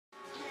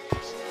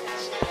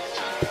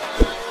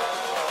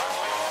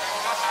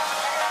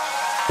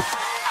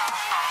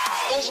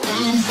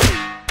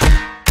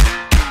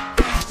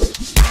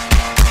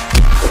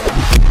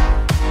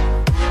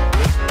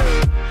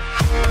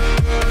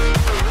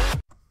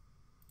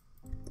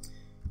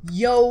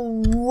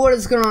Yo, what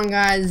is going on,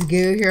 guys?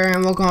 Giga here,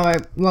 and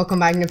welcome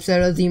back to an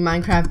episode of the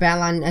Minecraft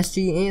Battleline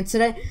SG. And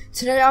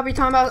today I'll be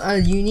talking about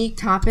a unique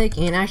topic,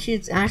 and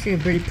it's actually a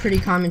pretty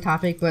common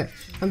topic. But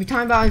I'll be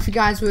talking about, if you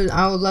guys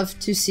I would love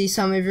to see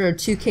some of your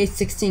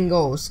 2K16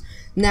 goals.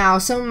 Now,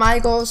 some of my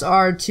goals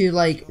are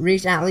to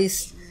reach at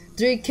least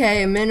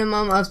 3K, a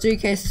minimum of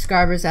 3K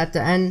subscribers at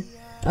the end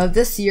of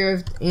this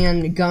year,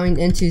 and going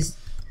into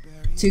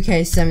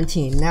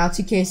 2K17. Now,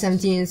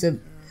 2K17 is a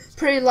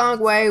pretty long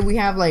way. We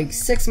have like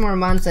 6 more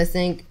months, I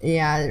think.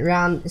 Yeah,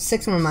 around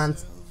 6 more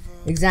months.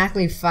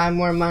 Exactly 5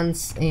 more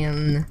months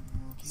and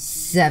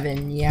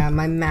 7. Yeah,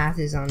 my math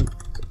is on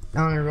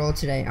a roll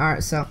today.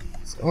 Alright, so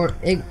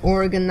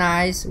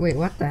organize. Wait,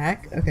 what the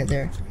heck? Okay,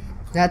 there.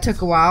 That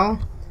took a while.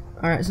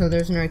 Alright, so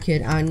there's another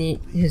kid. I need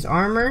his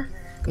armor.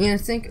 And I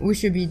think we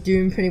should be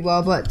doing pretty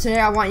well. But today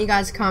I want you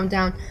guys to comment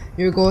down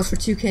your goals for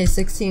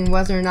 2K16,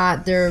 whether or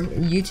not they're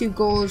YouTube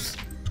goals,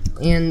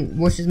 and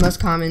which is most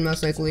common,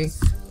 most likely,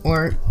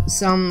 or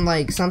some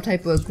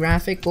type of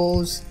graphic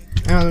goals.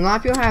 I don't know, a lot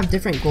of people have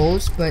different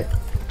goals, but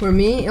for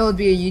me it would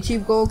be a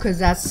YouTube goal, because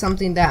that's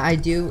something that I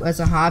do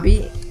as a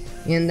hobby,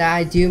 and that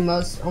I do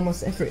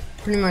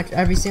pretty much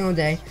every single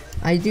day.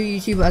 I do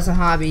YouTube as a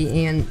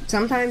hobby, and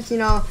sometimes, you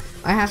know,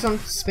 I have some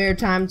spare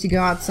time to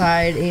go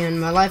outside,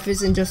 and my life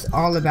isn't just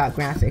all about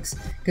graphics,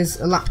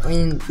 because a lot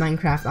in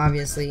Minecraft,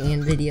 obviously,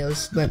 and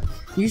videos. But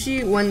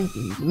usually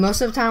most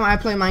of the time I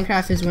play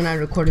Minecraft is when I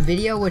record a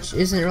video, which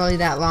isn't really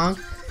that long.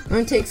 It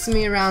only takes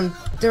me around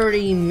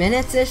 30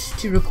 minutes-ish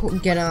to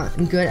get a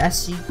good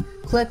SG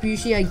clip.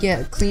 Usually I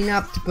get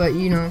cleanup, but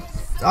you know,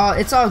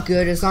 it's all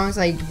good as long as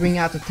I bring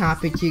out the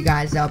topic to you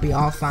guys. That'll be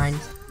all fine,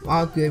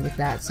 all good with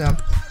that. So,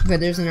 but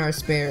there's another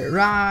spare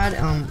rod.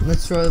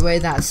 Let's throw away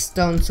that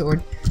stone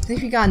sword. I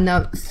think we got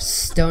enough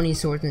stony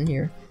swords in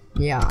here.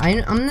 Yeah,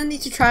 I'm gonna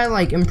need to try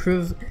to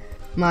improve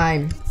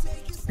my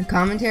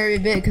commentary a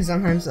bit, because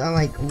sometimes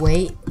I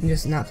wait and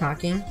just not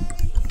talking.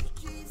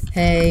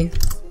 Hey.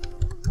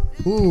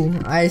 Ooh,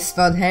 I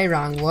spelled hey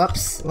wrong.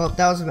 Whoops. Well,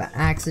 that was an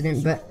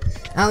accident, but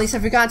at least I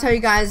forgot to tell you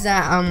guys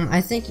that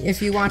I think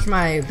if you watch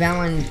my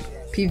Battleline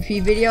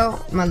PvP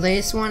video, my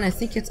latest one, I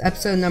think it's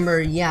episode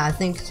number, yeah, I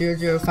think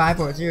 005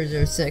 or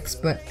 006,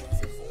 but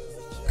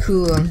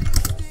cool.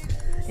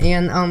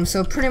 And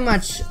so pretty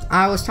much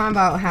I was talking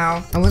about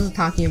how I wasn't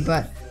talking,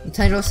 but the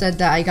title said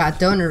that I got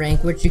donor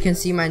rank, which you can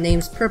see my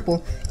name's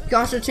purple. You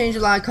can also change a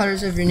lot of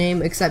colors of your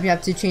name, except you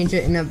have to change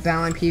it in a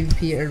Battleline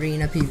PvP,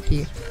 arena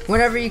PvP,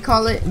 whatever you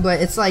call it. But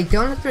it's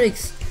donor pretty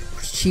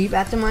cheap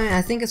at the moment.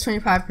 I think it's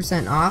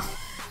 25% off.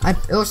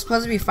 It was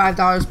supposed to be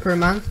 $5 per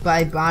month, but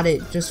I bought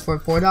it just for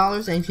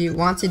 $4. And if you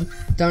wanted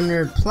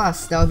donor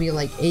plus, that would be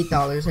like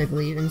 $8, I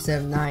believe,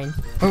 instead of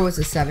 $9, or was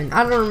it $7?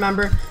 I don't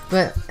remember.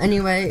 But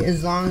anyway,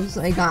 as long as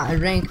I got a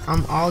rank,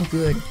 I'm all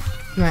good.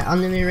 My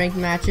unlimited ranked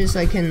matches, so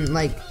I can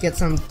get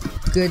some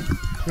good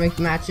ranked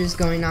matches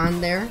going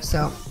on there.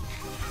 So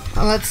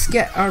let's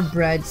get our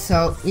bread.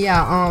 So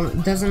yeah,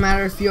 doesn't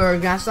matter if you're a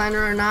graphic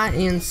designer or not,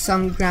 and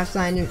some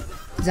graphic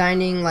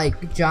designing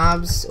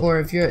jobs, or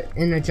if you're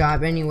in a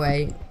job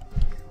anyway,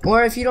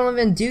 or if you don't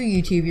even do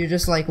YouTube, you're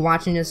just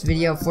watching this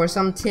video for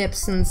some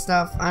tips and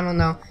stuff. I don't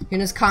know, you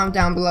can just comment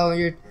down below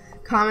your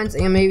comments,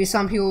 and maybe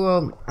some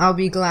people I'll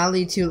be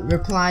gladly to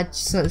reply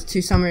to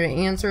some of your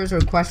answers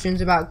or questions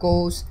about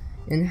goals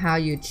and how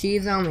you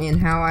achieve them,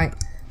 and how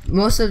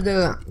most of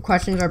the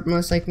questions are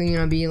most likely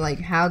gonna be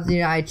how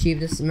did I achieve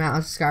this amount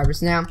of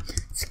subscribers. Now,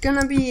 it's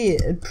gonna be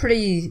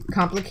pretty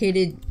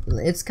complicated.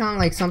 It's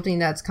kind of something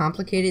that's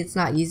complicated. It's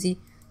not easy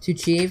to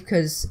achieve,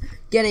 because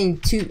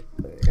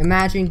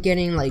imagine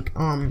getting I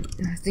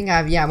think I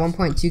have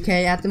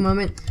 1.2K at the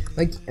moment.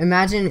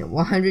 Imagine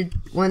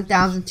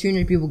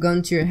 1,200 people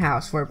going to your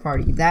house for a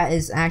party. That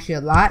is actually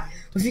a lot.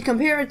 If you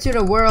compare it to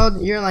the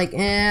world, you're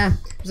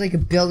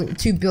there's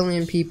 2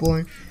 billion people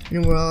in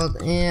the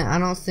world, and I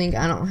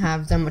don't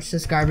have that much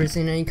subscribers.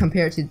 And then you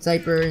compare it to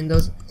Zyper and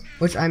those,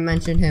 which I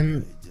mentioned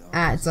him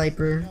at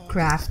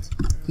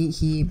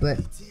Zypercraft, but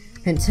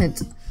hint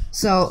hint.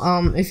 So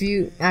if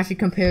you actually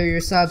compare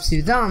your subs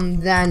to them,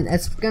 then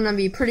it's gonna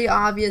be pretty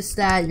obvious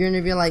that you're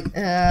gonna be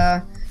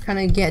kind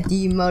of get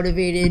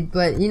demotivated.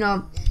 But you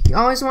know, you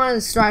always want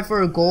to strive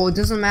for a goal. It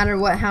doesn't matter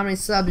how many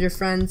subs your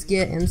friends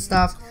get and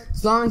stuff.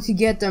 As long as you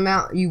get the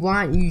amount you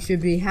want, you should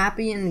be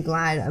happy and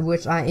glad,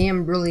 which I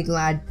am really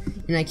glad,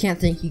 and I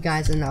can't thank you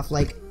guys enough.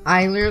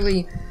 I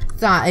literally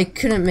thought I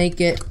couldn't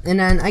make it, and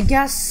then I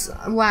guess,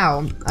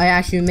 wow, I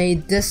actually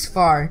made this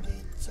far,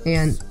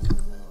 and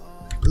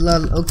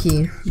lol,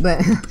 okay.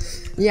 But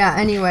yeah,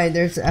 anyway,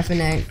 there's the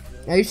FNA.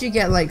 I usually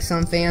get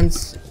some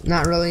fans,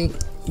 not really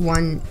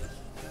one.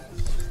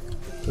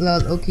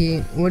 Lol, okay,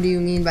 what do you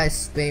mean by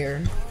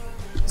spare?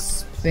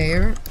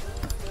 Spare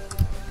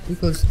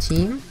equals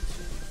team?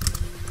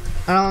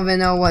 I don't even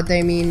know what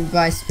they mean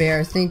by spare.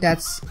 I think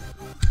that's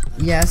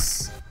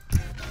yes.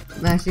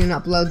 I'm actually gonna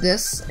upload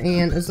this,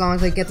 and as long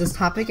as I get this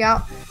topic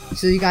out,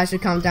 so you guys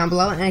should comment down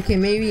below, and I can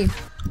maybe,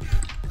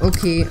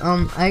 okay,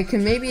 I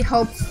can maybe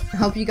help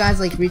you guys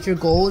like reach your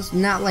goals,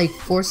 not like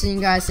forcing you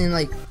guys in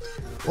like,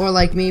 or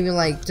like maybe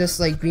like just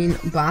like being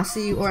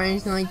bossy or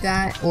anything like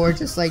that, or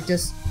just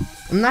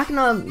I'm not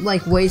gonna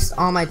like waste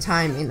all my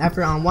time and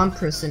effort on one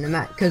person, and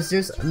that because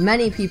there's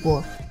many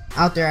people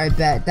out there I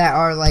bet that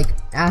are like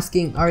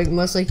asking, are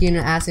most likely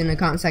gonna ask in the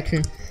comment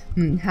section,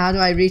 how do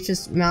I reach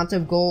this amount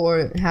of goal,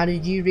 or how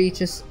did you reach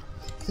this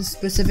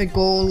specific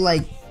goal,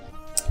 like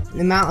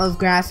the amount of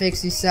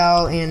graphics you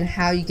sell and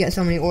how you get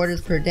so many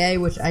orders per day,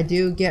 which I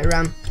do get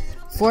around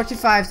 4 to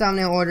 5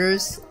 thumbnail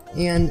orders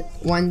and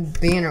 1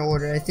 banner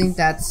order. I think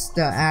that's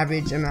the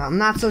average amount. I'm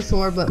not so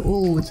sure, but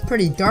ooh, it's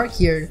pretty dark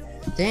here.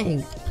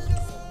 Dang.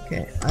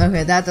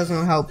 Okay, that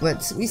doesn't help,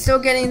 but we still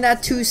getting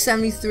that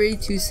 273,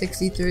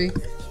 263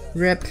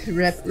 rip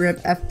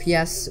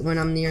FPS when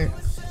I'm near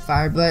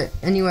fire. But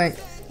anyway,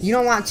 you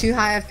don't want too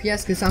high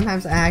FPS, because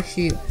sometimes I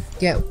actually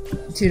get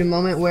to the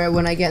moment where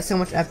when I get so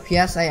much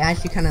FPS, I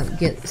actually kind of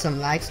get some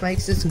lag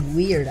spikes. It's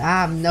weird. I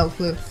have no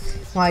clue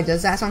why it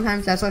does that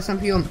sometimes. That's why some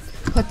people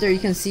put their, you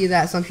can see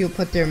that some people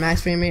put their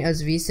max frame rate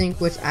as VSync,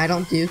 which I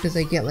don't do because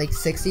I get like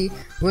 60,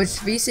 which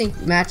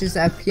VSync matches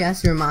the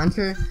FPS your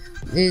monitor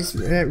is,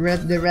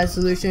 the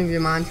resolution of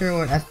your monitor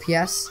or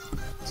FPS.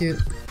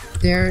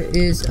 There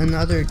is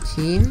another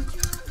team.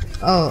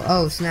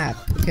 Oh snap.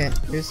 Okay,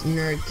 there's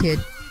another kid.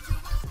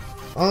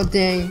 Oh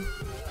dang,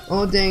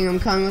 I'm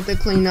coming with the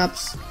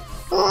cleanups.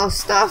 Oh,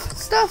 stuff.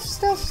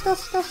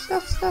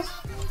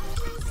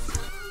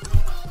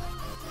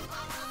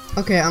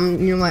 Okay,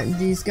 you know what,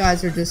 these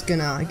guys are just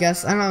gonna, I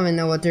guess, I don't even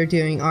know what they're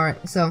doing.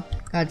 Alright, so,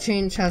 gotta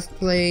change chest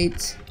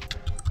plate.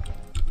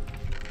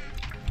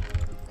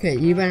 Okay,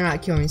 you better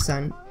not kill me,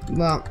 son.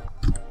 Well,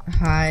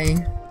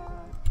 hi.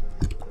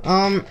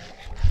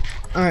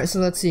 Alright, so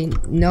let's see.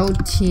 No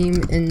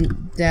team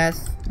in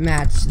death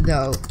match,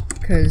 though,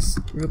 because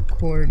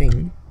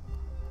recording.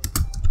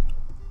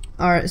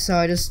 Alright, so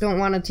I just don't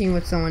want to team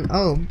with someone.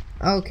 Oh,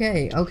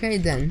 okay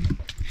then.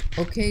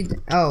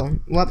 Oh,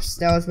 whoops,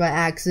 that was by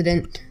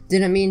accident.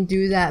 Didn't mean to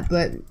do that,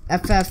 but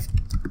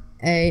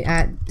FFA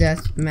at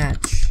death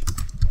match.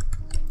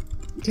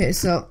 Okay,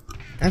 so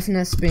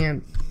FNS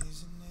spam.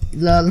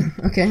 Lol.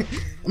 Okay,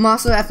 I'm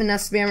also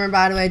FNS spammer,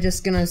 by the way.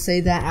 Just gonna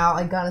say that out.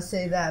 I gotta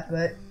say that,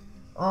 but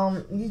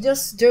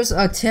there's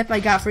a tip I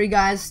got for you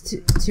guys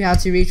to how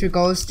to reach your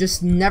goals.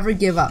 Just never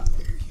give up.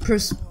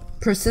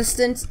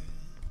 Persistence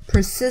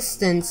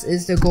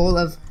is the goal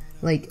of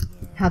like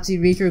how to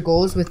reach your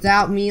goals.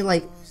 Without me,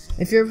 like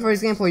if you're, for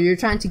example, you're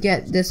trying to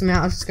get this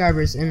amount of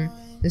subscribers in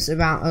this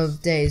amount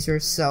of days or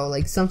so,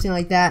 like something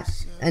like that,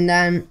 and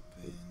then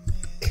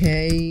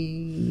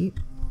okay,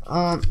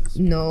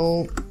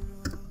 no,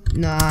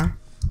 nah,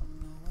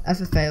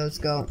 FFA, let's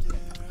go.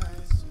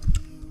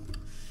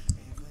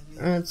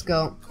 Let's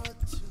go.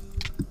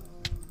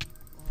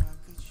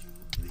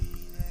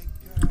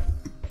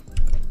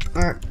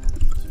 Alright,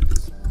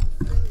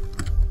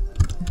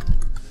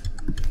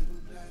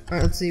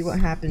 let's see what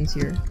happens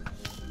here.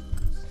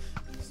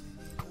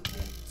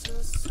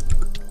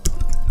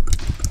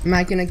 Am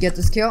I gonna get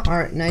this kill?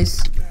 Alright,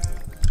 nice.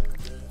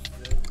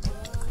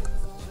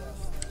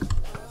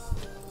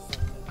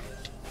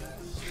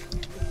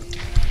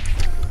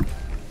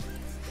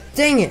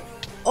 Dang it!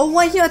 Oh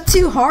wait, you got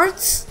 2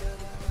 hearts?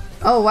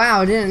 Oh wow,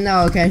 I didn't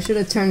know. Okay, I should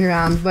have turned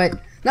around, but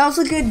that was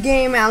a good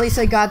game. At least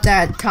I got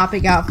that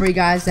topic out for you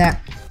guys.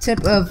 That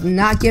tip of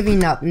not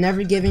giving up,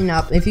 never giving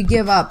up. If you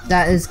give up,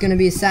 that is gonna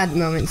be a sad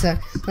moment. So,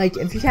 like,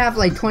 if you have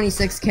like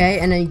 26K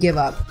and then you give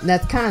up,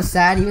 that's kind of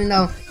sad. Even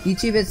though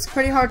YouTube, it's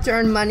pretty hard to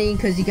earn money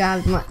because you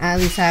gotta at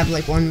least have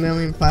like 1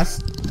 million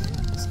plus.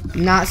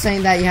 Not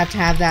saying that you have to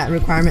have that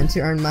requirement to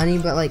earn money,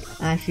 but like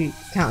actually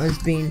count as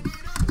being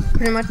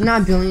pretty much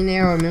not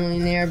billionaire or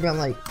millionaire, but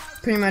like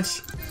pretty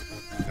much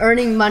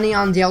earning money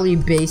on a daily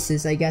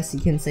basis, I guess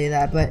you can say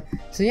that. But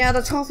so yeah,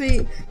 that's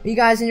hopefully you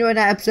guys enjoyed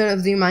that episode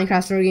of the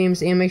Minecraft Story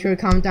Games, and make sure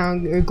to comment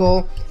down your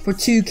goal for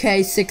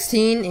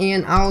 2K16,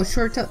 and I'll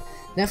sure to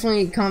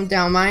definitely comment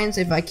down mine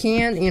if I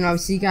can, and I'll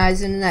see you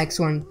guys in the next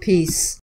one. Peace.